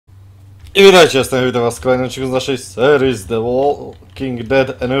I witajcie, witam was w kolejnym odcinku z naszej serii z The Walking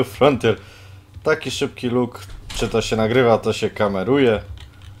Dead A New Frontier. Taki szybki look, czy to się nagrywa, to się kameruje.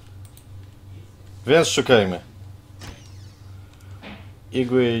 Więc szukajmy.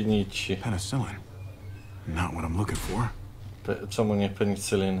 Igły i nici. Penicillin. Not what I'm looking for. Czemu nie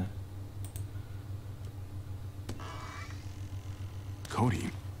penicyliny?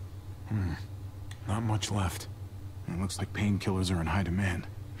 Codeine. Not much left. It looks like painkillers are in high demand.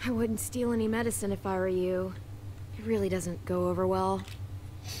 I wouldn't steal any medicine if I were you. It really doesn't go over well.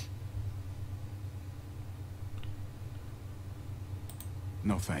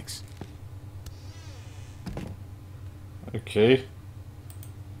 No thanks. Okej.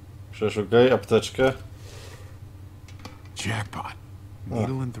 Przeszukaj apteczkę. Jackpot.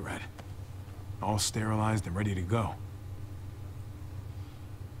 Needle and thread. All sterilized and ready to go.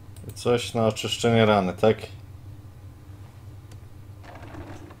 Coś na oczyszczenie rany, tak?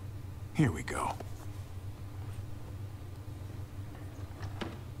 Here we go.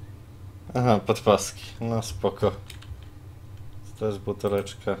 Aha, podpaski. No spoko. To jest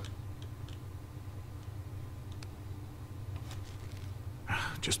buteleczka.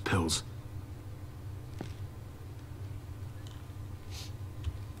 Just pills.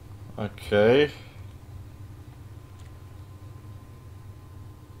 Okej.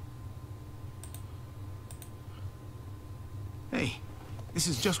 Hey, this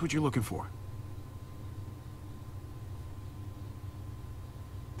is just what you're looking for.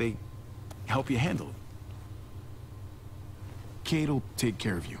 They help you handle it. Kate'll take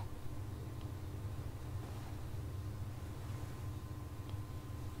care of you.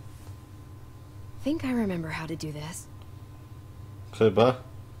 Think I remember how to do this. Chyba.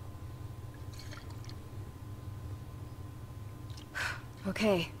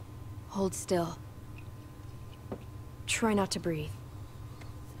 Okay, hold still. Try not to breathe.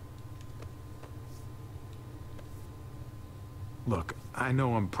 Look, I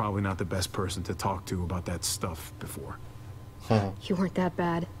know I'm probably not the best person to talk to about that stuff before. You weren't that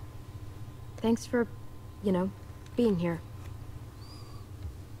bad. Thanks for, being here.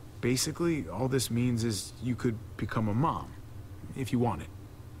 Basically, all this means is you could become a mom, if you wanted.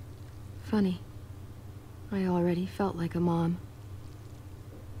 Funny. I already felt like a mom.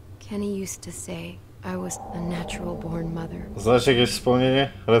 Kenny used to say I was a natural-born mother. Znasz jakieś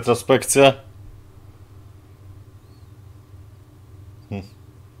wspomnienie? Retrospekcja?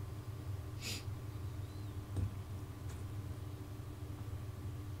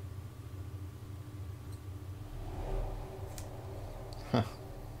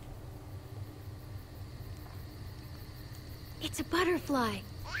 It's a butterfly.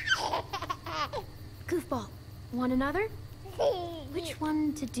 Goofball. Want another? Which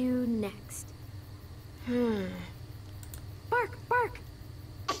one to do next? Bark, bark.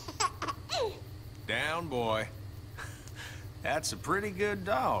 Down, boy. That's a pretty good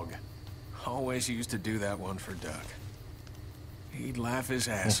dog. Always used to do that one for Duck. He'd laugh his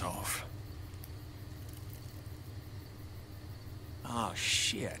ass off. Oh,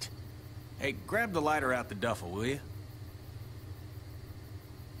 shit. Hey, grab the lighter out the duffel, will you?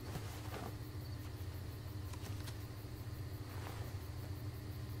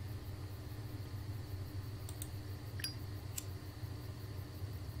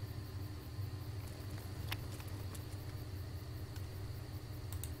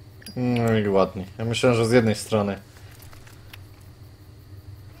 No i ładnie. Ja myślałem, że z jednej strony.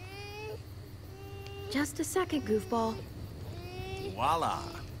 Just a second, Goofball. Voila.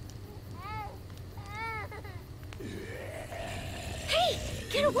 Hey,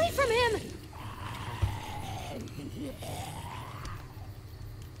 get away from him!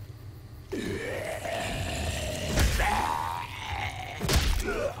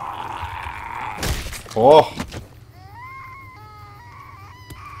 O!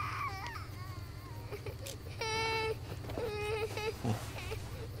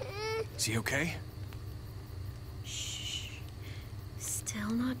 Is he okay? Shh. Still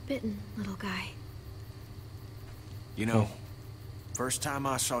not bitten, little guy. You know, first time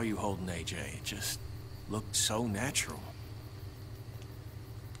I saw you holding AJ, it just looked so natural.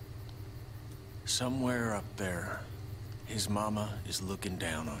 Somewhere up there, his mama is looking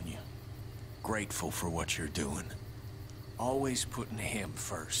down on you. Grateful for what you're doing. Always putting him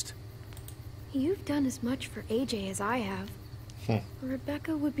first. You've done as much for AJ as I have.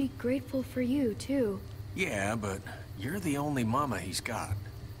 Rebecca would be grateful for you, too. Yeah, but you're the only mama he's got.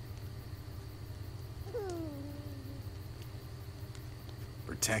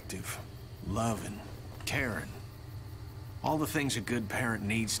 Protective, loving, caring. All the things a good parent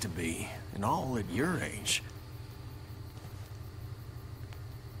needs to be, and all at your age.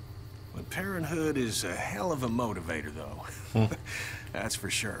 But Parenthood is a hell of a motivator, though. That's for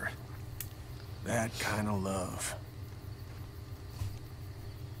sure. That kind of love.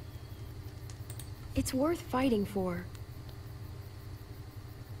 It's worth fighting for.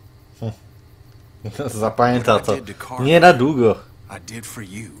 Zapamięta to. Nie na długo. I did for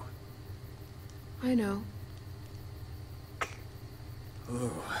you. I know.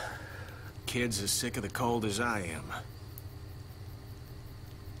 Ooh. Kid's as sick of the cold as I am.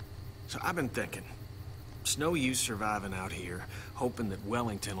 So I've been thinking, it's no use surviving out here, hoping that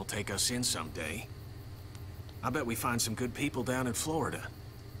Wellington will take us in someday. I bet we find some good people down in Florida.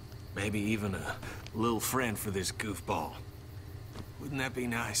 Maybe even a little friend for this goofball. Wouldn't that be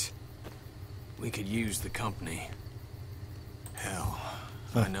nice? We could use the company. Hell,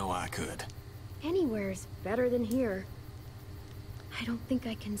 I know I could. Anywhere's better than here. I don't think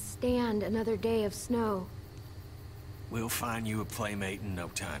I can stand another day of snow. We'll find you a playmate in no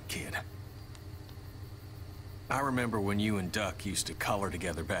time, kid. I remember when you and Duck used to color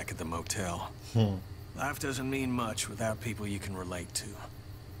together back at the motel. Life doesn't mean much without people you can relate to.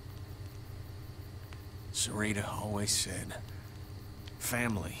 Sarita always said,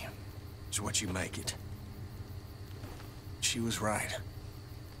 family is what you make it. She was right.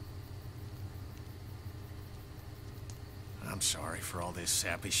 I'm sorry for all this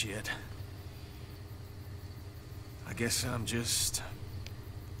sappy shit. I guess I'm just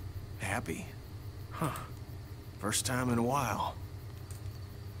happy. Huh. First time in a while.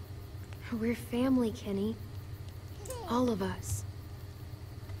 We're family, Kenny. All of us.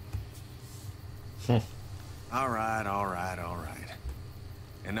 All right.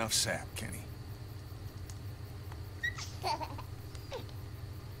 Enough sap, Kenny.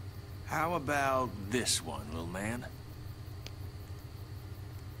 How about this one, little man?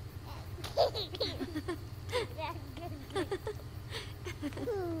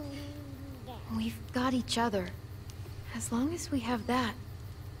 We've got each other. As long as we have that,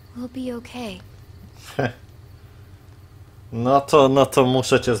 we'll be okay. No to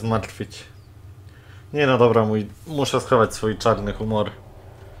muszę cię zmartwić. Nie no dobra, muszę schować swój czarny humor.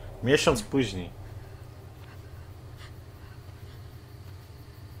 Miesiąc później.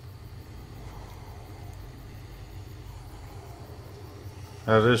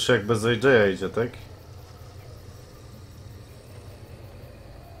 A Ryż jak bez AJ'a idzie, tak?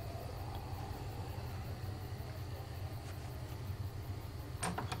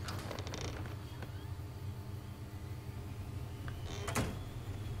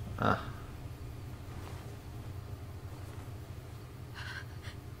 A.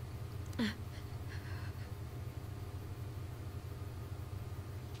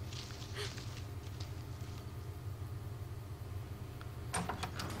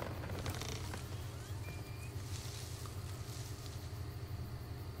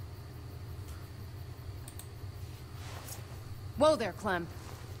 Whoa there, Clem.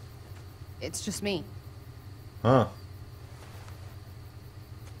 It's just me. A.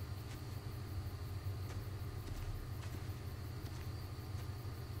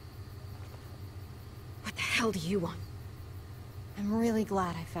 What the hell do you want? I'm really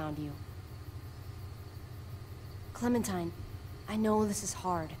glad I found you. Clementine, I know this is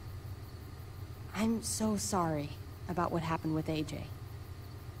hard. I'm so sorry about what happened with AJ.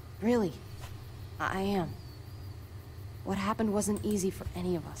 Really, I am. What happened wasn't easy for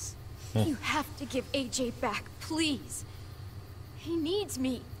any of us. You have to give AJ back, please. He needs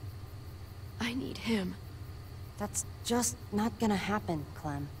me. I need him. That's just not gonna happen,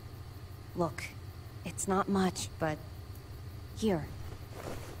 Clem. Look, it's not much, but... Here.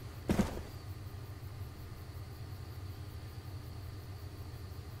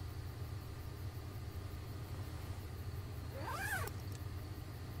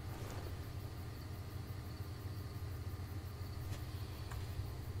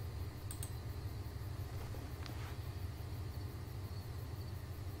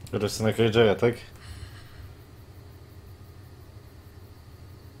 Rysunek AJ'a, tak?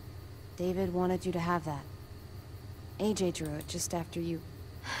 David wanted you to have that. AJ drew it just after you.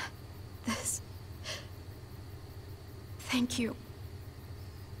 This... Thank you.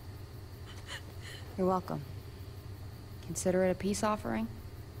 You're welcome. Consider it a peace offering?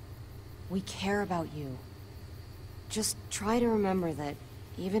 We care about you. Just try to remember that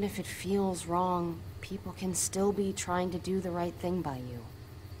even if it feels wrong, people can still be trying to do the right thing by you.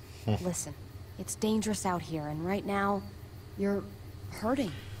 Listen, it's dangerous out here, and right now, you're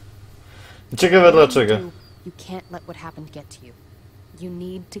hurting. Ciekawe dlaczego. You can't let what happened get to you. You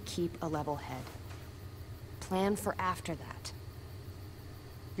need to keep a level head. Plan for after that.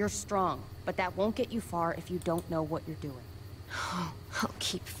 You're strong, but that won't get you far if you don't know what you're doing. Oh, I'll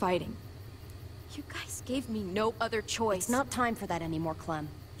keep fighting. You guys gave me no other choice. It's not time for that anymore, Clem.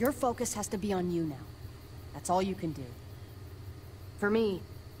 Your focus has to be on you now. That's all you can do. For me,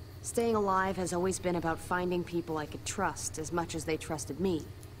 staying alive has always been about finding people I could trust as much as they trusted me.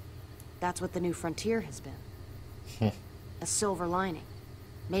 That's what the new frontier has been. A silver lining.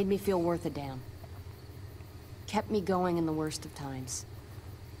 Made me feel worth a damn. Kept me going in the worst of times.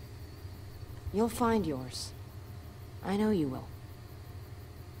 You'll find yours. I know you will.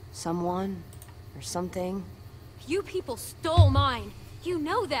 Someone, or something. You people stole mine. You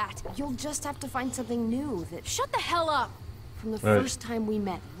know that. You'll just have to find something new that... Shut the hell up. From the first time we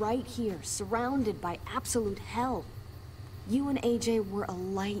met, right here, surrounded by absolute hell. You and AJ were a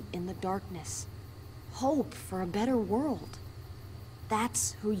light in the darkness. Hope for a better world.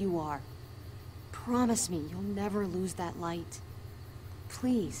 That's who you are. Promise me you'll never lose that light.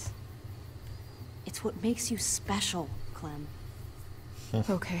 Please. It's what makes you special, Clem.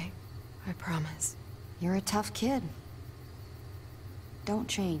 Okay, I promise. You're a tough kid. Don't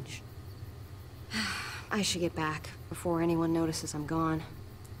change. I should get back before anyone notices I'm gone.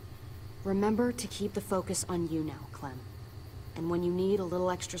 Remember to keep the focus on you now, Clem. And when you need a little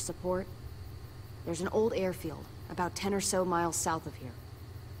extra support, there's an old airfield about 10 or so miles south of here.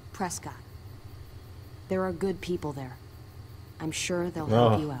 Prescott. There are good people there. I'm sure they'll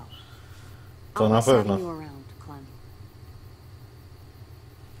help you out. To I'll na miss having pewno. you around, Clem.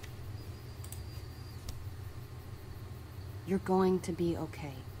 You're going to be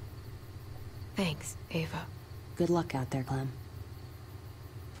okay. Thanks, Ava. Good luck out there, Clem.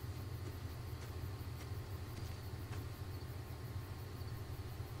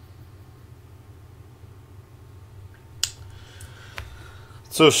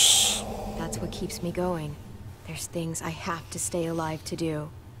 Cóż, That's what keeps me going. There's things I have to stay alive to do.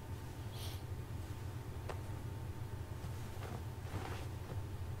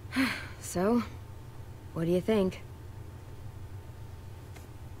 So, what do you think?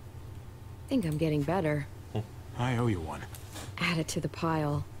 Think I'm getting better. I owe you one. Add it to the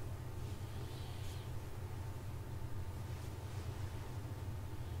pile.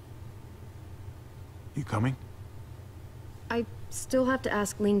 You coming? I still have to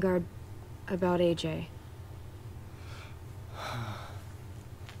ask Lingard about AJ.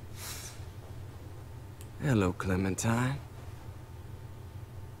 Hello, Clementine.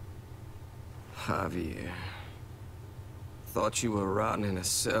 Javier. Thought you were rotting in a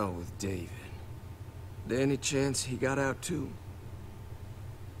cell with David. There any chance he got out too?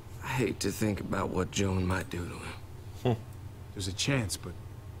 I hate to think about what Joan might do to him. There's a chance, but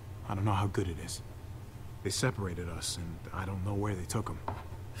I don't know how good it is. They separated us, and I don't know where they took him.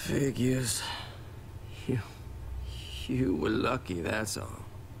 Figures. You were lucky, that's all.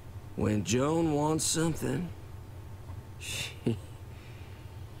 When Joan wants something,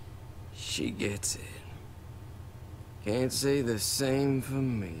 she gets it. Can't say the same for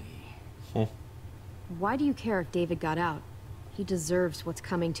me. Why do you care if David got out? He deserves what's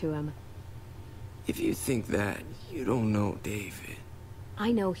coming to him. If you think that, you don't know David.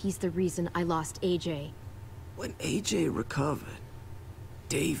 I know he's the reason I lost AJ. When AJ recovered,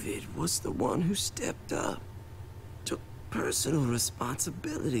 David was the one who stepped up. Took personal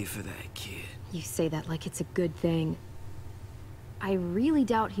responsibility for that kid. You say that like it's a good thing. I really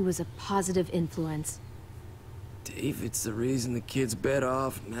doubt he was a positive influence. David's the reason the kid's better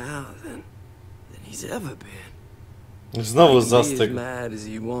off now than he's ever been. znowu You can be as zastyk. mad as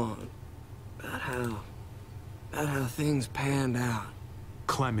you want about how things panned out.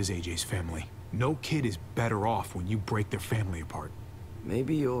 Clem is AJ's family. No kid is better off when you break their family apart.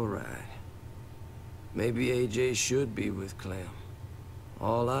 Maybe you're right. Maybe AJ should be with Clem.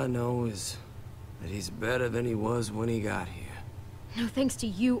 All I know is that he's better than he was when he got here. No thanks to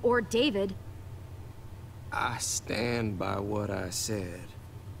you or David. I stand by what I said.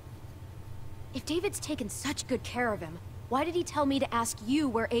 If David's taken such good care of him, why did he tell me to ask you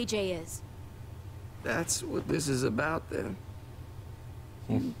where AJ is? That's what this is about, then.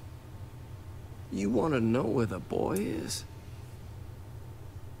 You want to know where the boy is?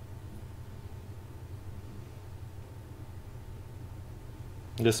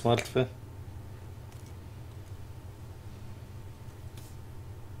 Jest martwy?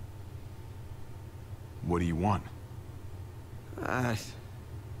 What do you want? I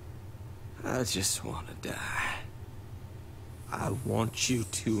just want to die. I want you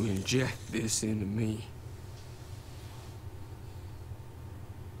to inject this into me.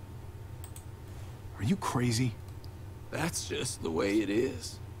 Are you crazy? That's just the way it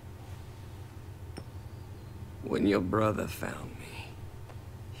is. When your brother found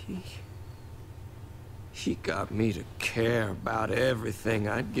me, he got me to care about everything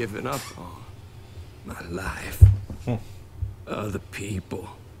I'd given up on. my life, other people,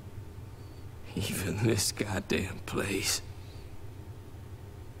 even this goddamn place.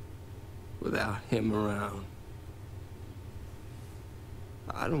 Without him around,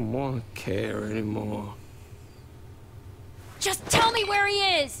 I don't want to care anymore. Just tell me where he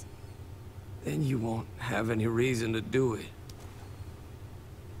is! Then you won't have any reason to do it.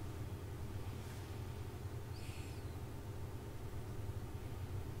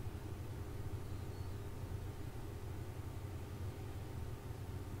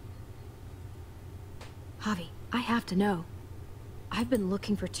 Javi, I have to know. I've been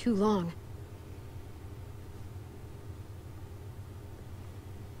looking for too long.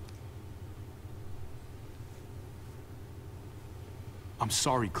 I'm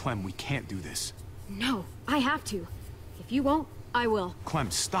sorry, Clem, we can't do this. No, I have to. If you won't, I will. Clem,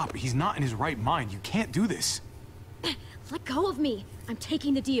 stop. He's not in his right mind. You can't do this. Let go of me. I'm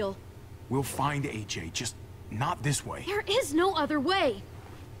taking the deal. We'll find AJ, just not this way. There is no other way.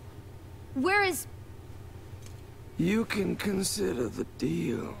 Where is... You can consider the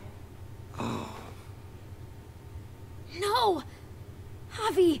deal. No!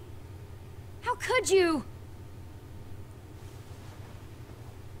 Javi! How could you?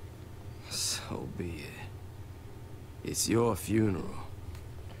 So be it. It's your funeral.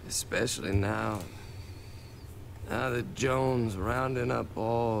 Especially now. Now that Jones rounding up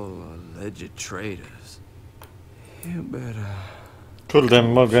all alleged traitors. You better Kurde,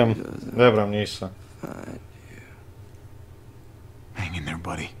 mogę... Dobra, mniejsza. find you. Hang in there,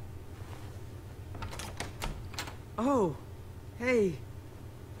 buddy. Oh, hey.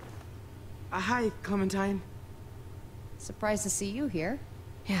 Hi, Clementine. Surprised to see you here.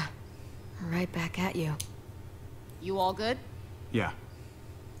 Yeah, right back at you. You all good? Yeah,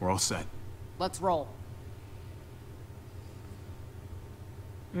 we're all set. Let's roll.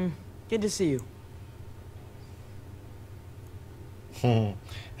 Good to see you.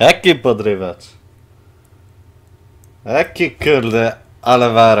 Jaki podrywacz? Jaki kurde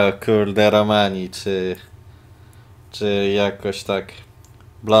Alvaro, kurde Romani, czy jakoś tak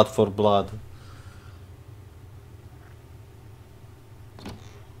Blood for Blood.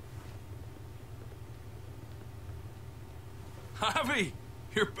 Javi,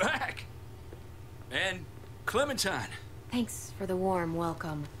 you're back. And Clementine. Thanks for the warm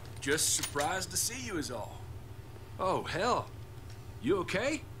welcome. Just surprised to see you is all. Oh, hell. You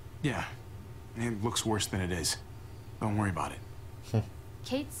okay? Yeah, it looks worse than it is. Don't worry about it.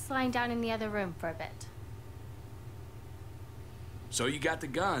 Kate's lying down in the other room for a bit. So you got the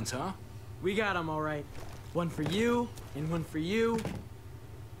guns, huh? We got them all right. One for you, and one for you.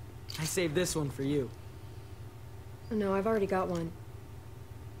 I saved this one for you. No, I've already got one.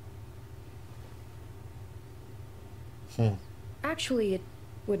 Actually, it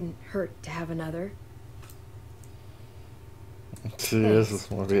wouldn't hurt to have another. Jezus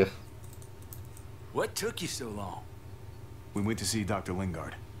Maria. What took you so long? We went to see Dr.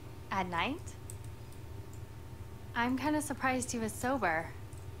 Lingard. At night? I'm kind of surprised he was sober.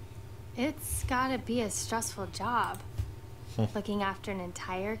 It's gotta be a stressful job. Looking after an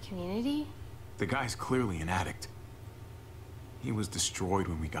entire community? The guy's clearly an addict. He was destroyed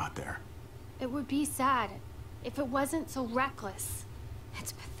when we got there. It would be sad if it wasn't so reckless.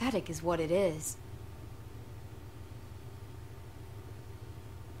 It's pathetic is what it is.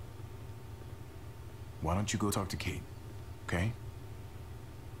 Why don't you go talk to Kate, okay?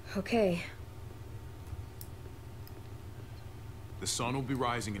 Okay. The sun will be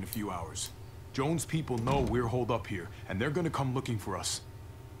rising in a few hours. Jones' people know we're holed up here, and they're gonna come looking for us.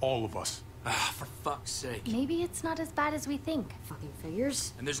 All of us. Ah, for fuck's sake. Maybe it's not as bad as we think. Fucking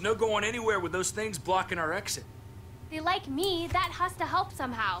figures. And there's no going anywhere with those things blocking our exit. They like me, that has to help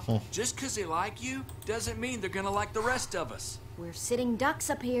somehow. Just 'cause they like you doesn't mean they're gonna like the rest of us. We're sitting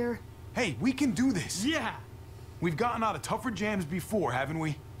ducks up here. Hey, we can do this! Yeah! We've gotten out of tougher jams before, haven't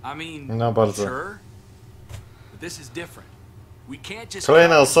we? I mean, No bardzo. sure. But this is different. We can't just Kolejna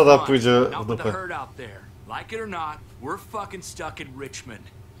go osada on, pójdzie not w with the dupę. herd out there. Like it or not, we're fucking stuck in Richmond.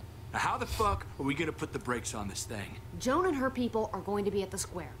 Now how the fuck are we gonna put the brakes on this thing? Joan and her people are going to be at the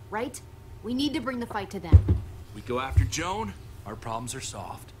square, right? We need to bring the fight to them. We go after Joan, our problems are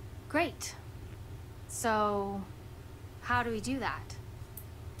solved. Great. So, how do we do that?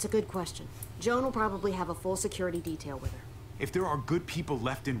 It's a good question. Joan will probably have a full security detail with her. If there are good people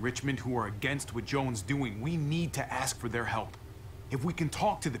left in Richmond who are against what Jones' doing, we need to ask for their help. If we can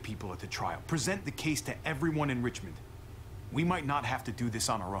talk to the people at the trial, present the case to everyone in Richmond, we might not have to do this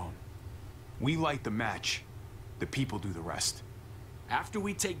on our own. We light the match, the people do the rest. After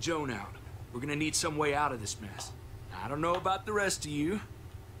we take Joan out, we're gonna need some way out of this mess. I don't know about the rest of you,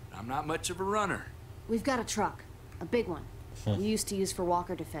 but I'm not much of a runner. We've got a truck. A big one. We used to use for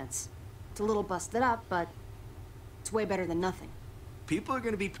walker defense. It's a little busted up, but it's way better than nothing. People are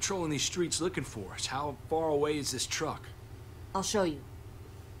gonna be patrolling these streets looking for us. How far away is this truck? I'll show you.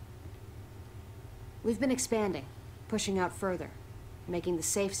 We've been expanding, pushing out further, making the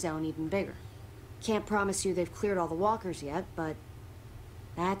safe zone even bigger. Can't promise you they've cleared all the walkers yet, but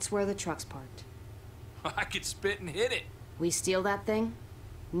that's where the truck's parked. I could spit and hit it. We steal that thing,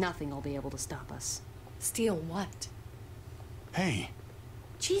 nothing will be able to stop us. Steal what? Hey,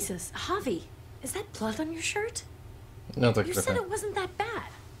 Jesus, Javi, is that blood on your shirt? No, tak You said trochę. it wasn't that bad.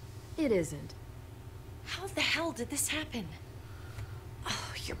 It isn't. How the hell did this happen?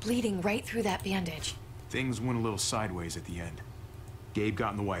 Oh, you're bleeding right through that bandage. things went a little sideways at the end. Gabe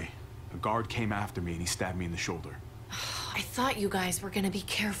got in the way. A guard came after me and he stabbed me in the shoulder. I thought you guys were gonna be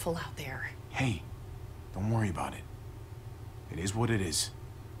careful out there. Hey, don't worry about it. It is what it is.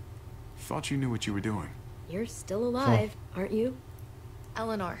 Thought you knew what you were doing. You're still alive, aren't you?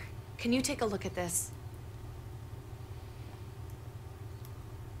 Eleanor, can you take a look at this?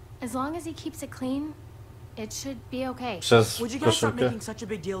 As long as he keeps it clean, it should be okay. Przez Would you guys stop koszulkę. making such a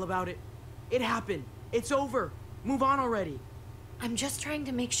big deal about it? It happened. It's over. Move on already. I'm just trying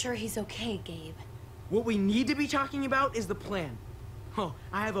to make sure he's okay, Gabe. What we need to be talking about is the plan. Oh,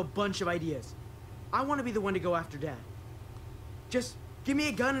 I have a bunch of ideas. I want to be the one to go after Dad. Just give me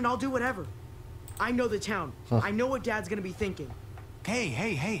a gun and I'll do whatever. I know the town. I know what Dad's gonna be thinking.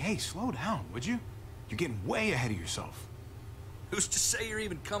 Hey, slow down, would you? You're getting way ahead of yourself. Who's to say you're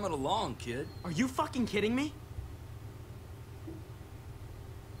even coming along, kid? Are you fucking kidding me?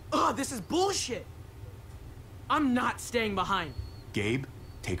 Ugh, this is bullshit! I'm not staying behind. Gabe,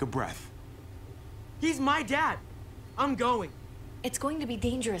 take a breath. He's my dad. I'm going. It's going to be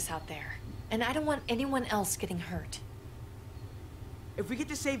dangerous out there, and I don't want anyone else getting hurt. If we get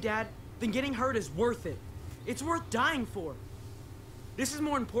to save Dad, then getting hurt is worth it. It's worth dying for. This is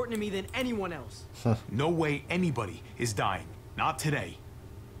more important to me than anyone else. No way anybody is dying. Not today.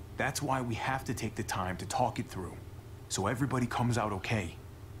 That's why we have to take the time to talk it through, so everybody comes out okay.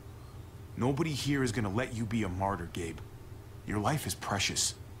 Nobody here is gonna let you be a martyr, Gabe. Your life is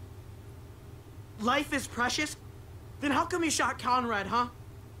precious. Life is precious? Then how come you shot Conrad, huh?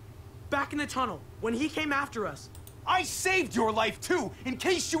 Back in the tunnel, when he came after us. I saved your life too, in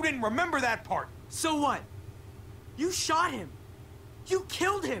case you didn't remember that part. So what? You shot him. You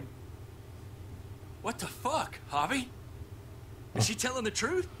killed him. What the fuck, Javi? Is she telling the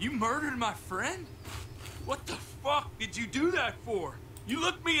truth? You murdered my friend? What the fuck did you do that for? You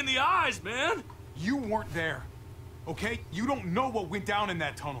looked me in the eyes, man. You weren't there, okay? You don't know what went down in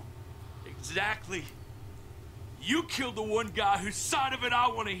that tunnel. Exactly. You killed the one guy whose side of it I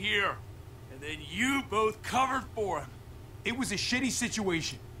want to hear. And then you both covered for him. It was a shitty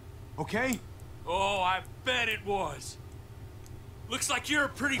situation, okay? Oh, I bet it was. Looks like you're a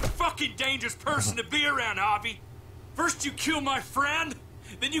pretty fucking dangerous person to be around, Javi. First you kill my friend,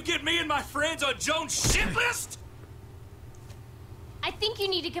 then you get me and my friends on Jones' shit list? I think you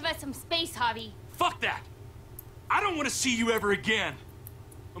need to give us some space, Javi. Fuck that. I don't want to see you ever again.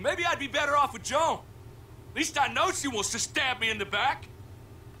 Well, maybe I'd be better off with Joan. At least I know she wants to stab me in the back.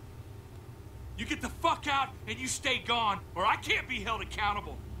 You get the fuck out and you stay gone, or I can't be held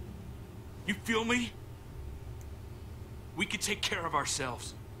accountable. You feel me? We can take care of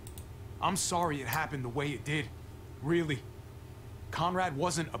ourselves. I'm sorry it happened the way it did. Really. Conrad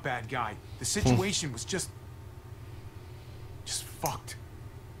wasn't a bad guy. The situation was just fucked.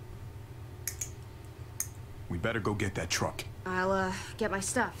 We better go get that truck. I'll, get my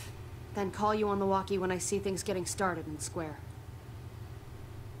stuff. Then call you on the walkie when I see things getting started in the square.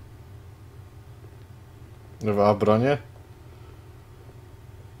 Dwa bronie.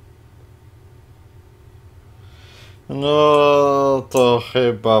 No to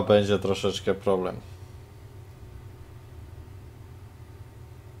chyba będzie troszeczkę problem.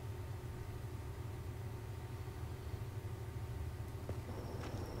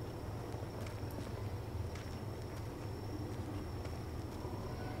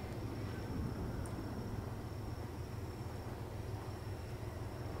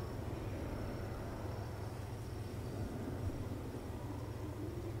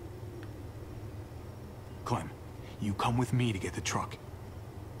 Clem, you come with me to get the truck.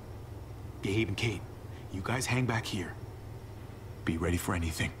 Gabe and Kate, you guys hang back here. Be ready for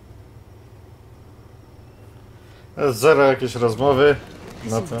anything. Zero jakieś rozmowy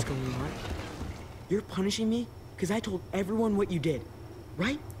na Listen, to. what's going on? You're punishing me because I told everyone what you did,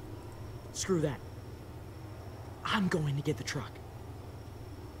 right? Screw that. I'm going to get the truck.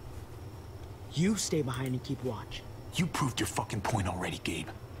 You stay behind and keep watch. You proved your fucking point already, Gabe.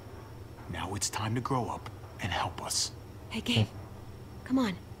 Now it's time to grow up and help us. Hey, Gabe. Come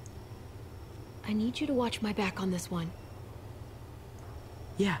on. I need you to watch my back on this one.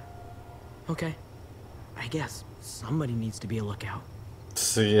 Yeah. Okay. I guess somebody needs to be a lookout.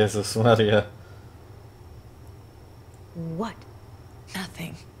 Jezus Maria. What?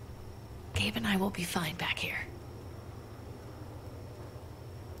 Nothing. Gabe and I will be fine back here.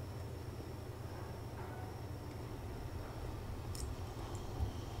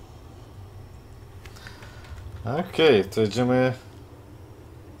 Okej, to idziemy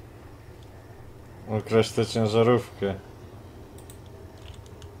ukraść tę ciężarówkę.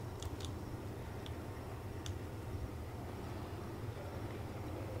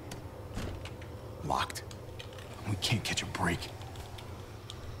 Locked. We can't catch a break.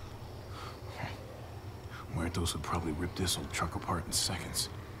 Muertos would probably rip this old truck apart in seconds.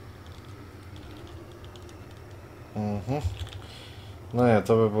 No nie,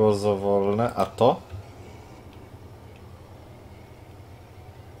 to by było za wolne. A to?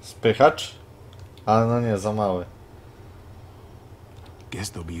 Spychacz? Ale no nie, za mały. Guess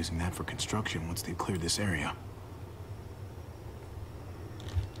they'll be using that for construction once they've cleared this area.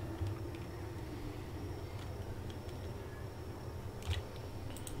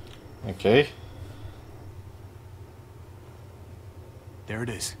 Okej. There it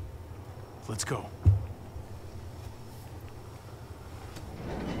is. Let's go.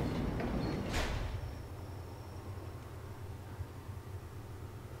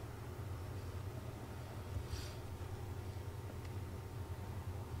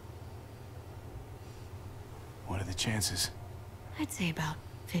 What are the chances? I'd say about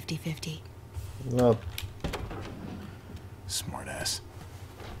 50-50. No, Smart ass.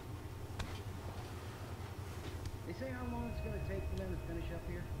 They say how long it's gonna take for them to finish up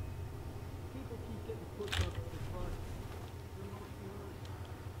here? People keep getting pushed up to the front.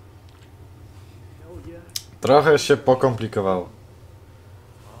 Hell yeah. trochę się pokomplikowało.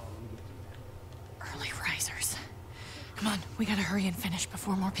 Early risers. Come on, we gotta hurry and finish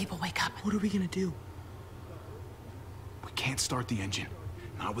before more people wake up. What are we gonna do? We can't start the engine.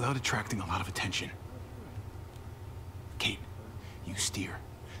 Not without attracting a lot of attention. Kate, you steer.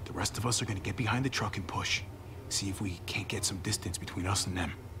 The rest of us are gonna get behind the truck and push. See if we can't get some distance between us and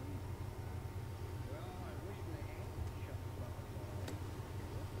them.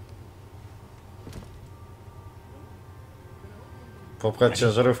 Popchać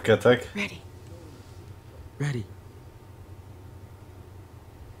ciężarówkę, tak? Ready. Ready.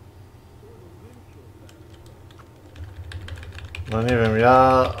 No nie wiem,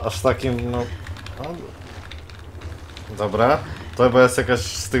 ja aż takim, no... Dobra, to chyba jest jakaś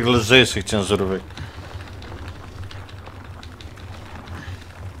z tych lżejszych ciężarówek.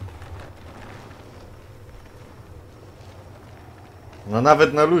 No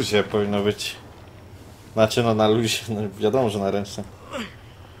nawet na luzie powinno być. Znaczy no na luzie, no wiadomo, że na ręcznym.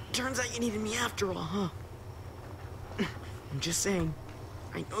 Turns out you needed me after all, huh? I'm just saying.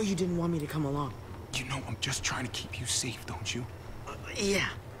 I know you didn't want me to come along. You know I'm just trying to keep you safe, don't you? Yeah,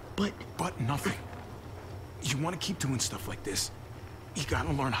 but... But nothing. You want to keep doing stuff like this, you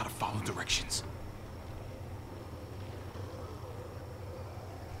gotta learn how to follow directions.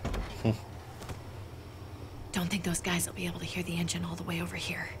 Don't think those guys will be able to hear the engine all the way over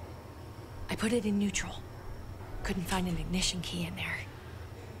here. I put it in neutral. Couldn't find an ignition key in there.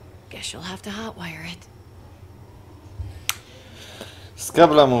 Guess you'll have to hotwire it. Z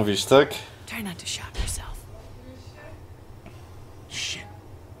kabla mówisz, tak? Try not to shock yourself. Shit.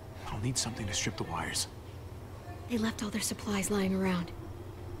 I'll need something to strip the wires. They left all their supplies lying around.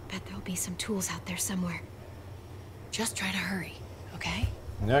 Bet there'll be some tools out there somewhere. Just try to hurry, okay?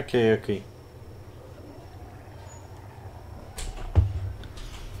 Okej, okej.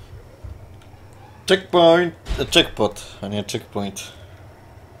 Checkpoint, checkpot, a nie checkpoint.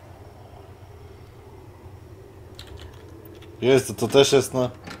 Jest, to też jest no...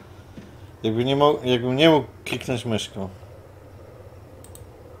 Jakbym nie mógł kliknąć myszką.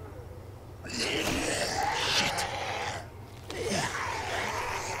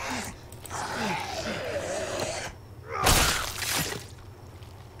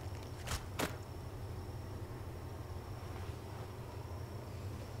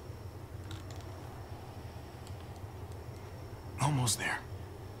 Almost there.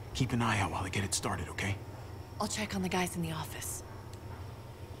 Keep an eye out while I get it started, okay? I'll check on the guys in the office.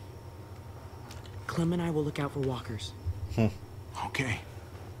 Clem and I will look out for walkers. Okay.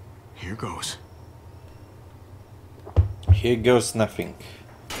 Here goes. Here goes nothing.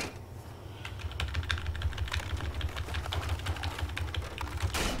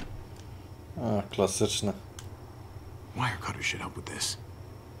 A, klasyczne. Wire cutter should help with this.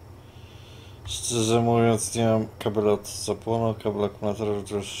 Szczerze mówiąc, nie mam kabela od zapłonu, kabel akumulatora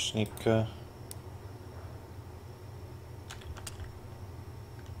od rocznika.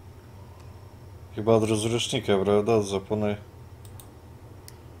 Chyba od rozrusznika, prawda? Od zapłonu.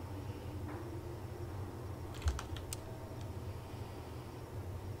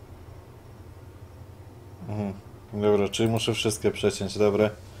 Dobra, czyli muszę wszystkie przeciąć, dobra.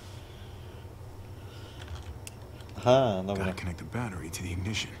 Aha, dobra. Gotta connect the battery to the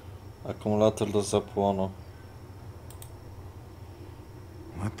ignition. Akumulator do zapłonu.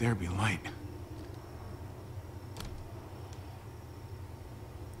 Let there be light.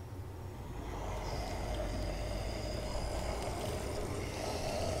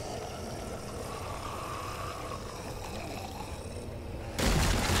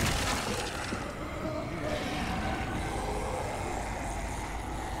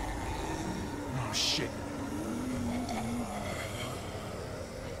 Oh shit.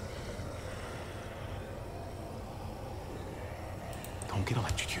 Don't get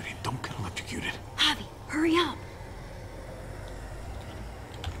electrocuted. Don't get electrocuted. Javi, hurry up.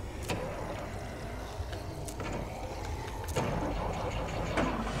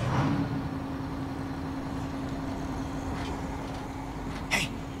 Hey,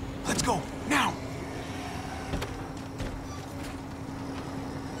 let's go now.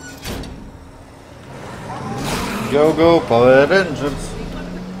 Go, go, Power Rangers!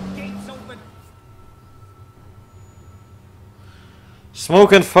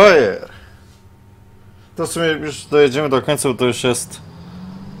 Smoke and Fire! To w sumie już dojedziemy do końca, bo to już jest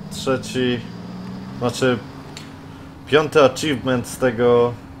trzeci, znaczy piąty achievement z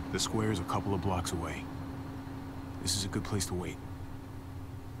tego. The square is a couple of blocks away. This is a good place to wait.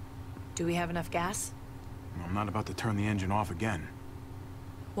 Do we have enough gas? I'm not about to turn the engine off again.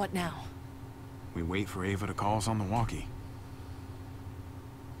 What now? We wait for Ava to call us on the walkie.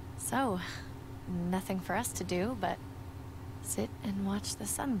 So, nothing for us to do but sit and watch the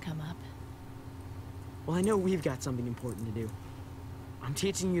sun come up. Well, I know we've got something important to do. I'm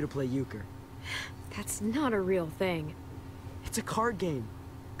teaching you to play euchre. That's not a real thing. It's a card game.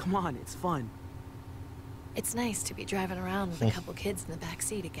 Come on, it's fun. It's nice to be driving around with a couple kids in the back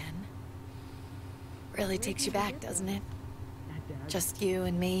seat again. Really takes you back, doesn't it? Just you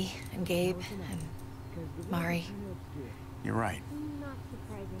and me and Gabe and Mari. You're right.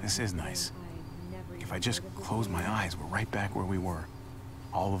 This is nice. If I just close my eyes, we're right back where we were.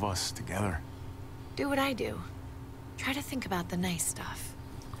 All of us together. Do what I do. Try to think about the nice stuff.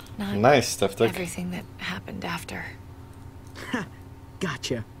 Not Nice stuff, tak? everything that happened after.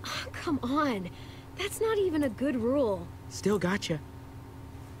 Gotcha. Oh, come on. That's not even a good rule. Still gotcha.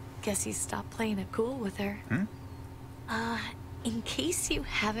 Guess he stopped playing it cool with her. In case you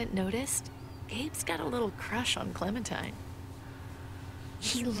haven't noticed, Gabe's got a little crush on Clementine.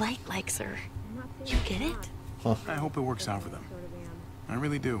 He likes her. You get it? I hope it works out for them. I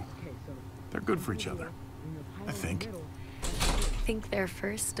really do. They're good for each other. I think. Think their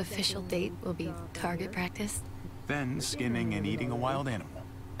first official date will be target practice? Then skinning and eating a wild animal.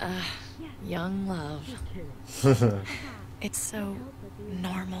 Young love. It's so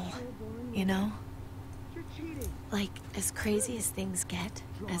normal, you know? Like, as crazy as things get,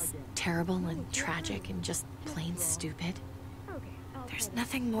 as terrible and tragic and just plain stupid, there's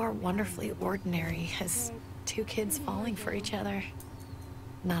nothing more wonderfully ordinary as two kids falling for each other.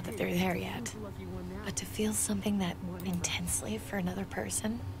 Not that they're there yet, but to feel something that intensely for another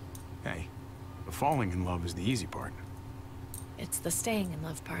person, Hey, the falling in love is the easy part. it's the staying in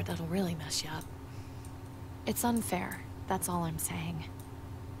love part that'll really mess you up. It's unfair, that's all I'm saying.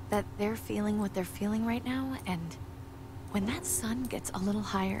 That they're feeling what they're feeling right now, and when that sun gets a little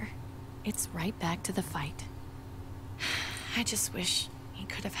higher, it's right back to the fight. I just wish he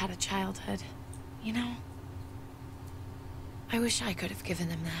could have had a childhood, you know? I wish I could have given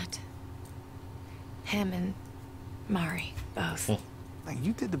them that. Him and Mari, both. Like,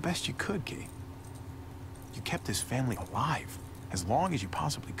 you did the best you could, Kate. You kept this family alive as long as you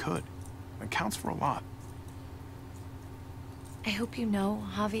possibly could. It counts for a lot. I hope you know,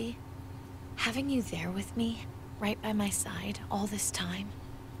 Javi, having you there with me, right by my side, all this time,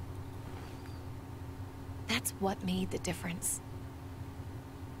 that's what made the difference.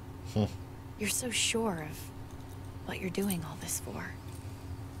 You're so sure of what you're doing all this for.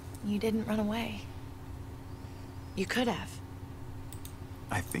 You didn't run away. You could have.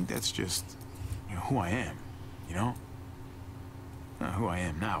 I think that's just, you know, who I am, you know? Who I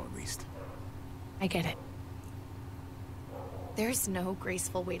am now, at least. I get it. There's no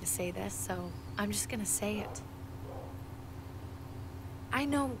graceful way to say this, so I'm just gonna say it. I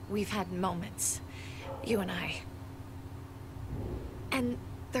know we've had moments, you and I. And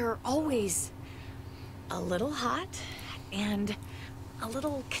there are always a little hot and a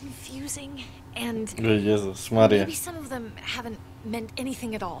little confusing and Jezus Maria. maybe some of them haven't meant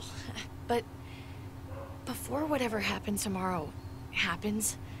anything at all. But before whatever happens tomorrow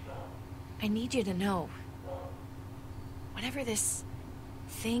happens, I need you to know, whatever this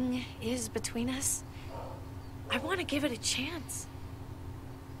thing is between us, I want to give it a chance.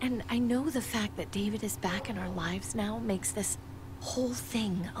 And I know the fact that David is back in our lives now makes this whole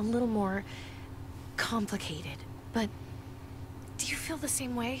thing a little more complicated. But do you feel the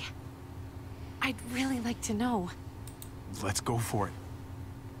same way? I'd really like to know. Let's go for it.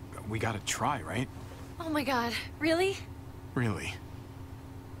 We gotta try, right? Oh my god, really? Really.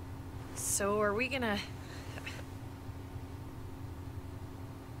 So are we gonna...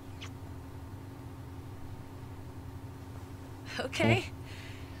 Okay.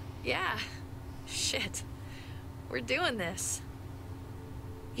 Yeah. Shit. We're doing this.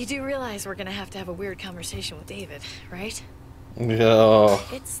 You do realize we're gonna have to have a weird conversation with David, right? Yeah.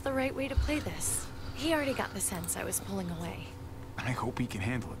 It's the right way to play this. He already got the sense I was pulling away. I hope he can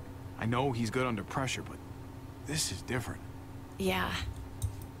handle it. I know he's good under pressure, but this is different. Yeah.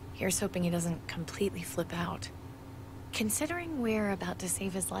 Here's hoping he doesn't completely flip out. Considering we're about to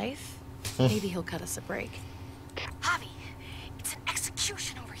save his life, maybe he'll cut us a break. Javi, it's an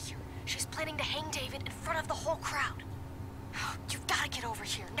execution over here. She's planning to hang David in front of the whole crowd. You've got to get over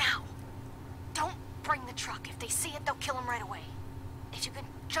here, now. Don't bring the truck. If they see it, they'll kill him right away. If you can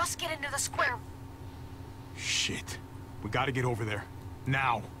just get into the square... Shit. We gotta get over there.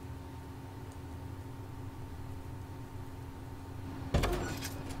 Now.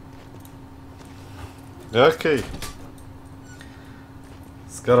 Okej.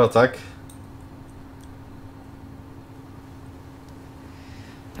 Skoro tak.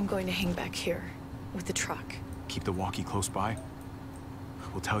 I'm going to hang back here with the truck. Keep the walkie close by.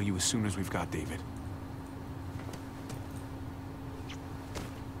 We'll tell you as soon as we've got David.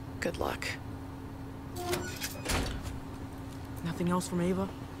 Good luck. Nothing else from Ava?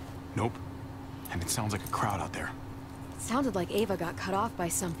 Nope. And it sounds like a crowd out there. It sounded like Ava got cut off by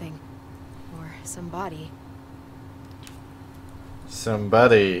something. Or somebody.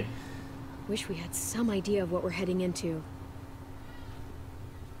 Somebody. Wish we had some idea of what we're heading into.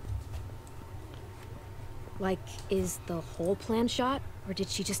 Like, is the whole plan shot? Or did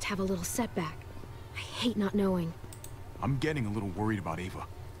she just have a little setback? I hate not knowing. I'm getting a little worried about Ava.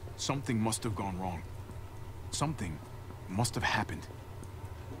 Something must have gone wrong. Something must have happened.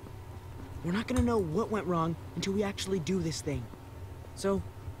 We're not gonna know what went wrong until we actually do this thing. So,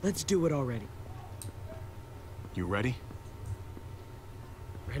 let's do it already. You ready?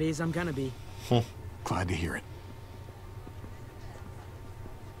 Ready as I'm gonna be. Glad to hear it.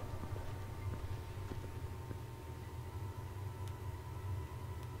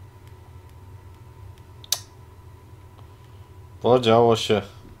 Podziało się.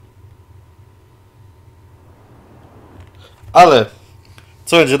 Ale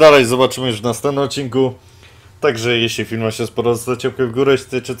co będzie dalej, zobaczymy już w następnym odcinku. Także jeśli film wam się spodobał, zostawcie łapkę w górę. Jeśli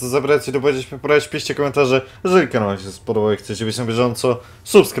chcecie co zabrać, to powiedzieć mi poradzić, piszcie komentarze. Jeżeli kanał wam się spodobał i chcecie być na bieżąco,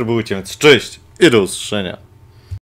 subskrybujcie, więc cześć i do usłyszenia.